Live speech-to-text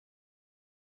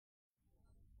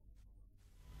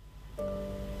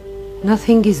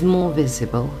Nothing is more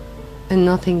visible, and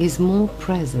nothing is more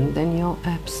present than your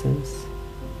absence.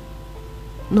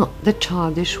 Not the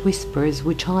childish whispers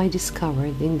which I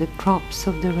discovered in the drops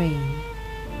of the rain,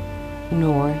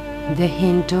 nor the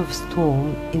hint of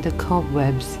storm in the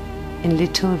cobwebs and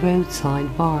little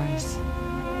roadside bars,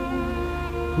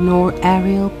 nor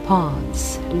aerial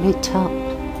paths lit up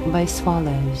by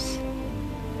swallows,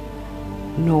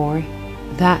 nor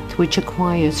that which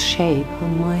acquires shape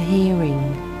on my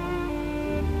hearing,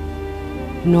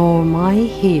 nor my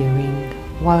hearing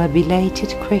while a belated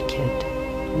cricket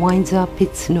winds up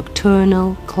its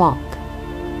nocturnal clock,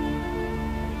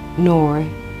 nor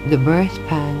the birth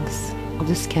pangs of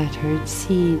the scattered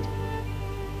seed,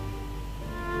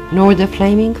 nor the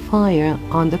flaming fire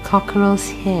on the cockerel's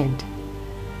head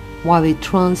while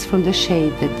it runs from the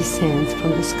shade that descends from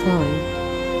the sky,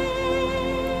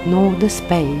 nor the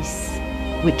space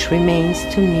which remains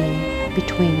to me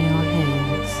between your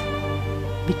hands,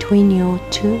 between your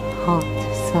two hot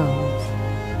selves,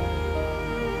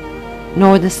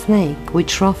 nor the snake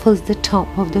which ruffles the top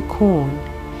of the corn,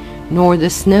 nor the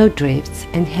snowdrifts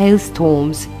and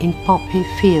hailstorms in poppy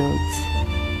fields,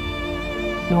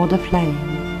 nor the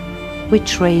flame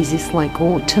which raises like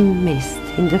autumn mist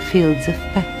in the fields of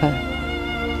pepper,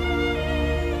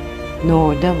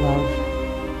 nor the love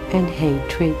and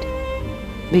hatred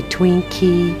between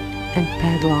key and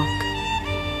padlock,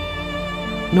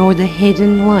 nor the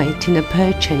hidden light in a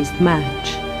purchased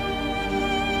match.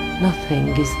 Nothing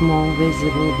is more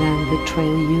visible than the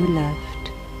trail you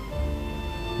left,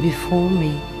 before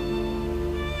me,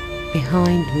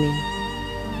 behind me,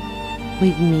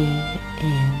 with me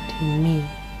and in me.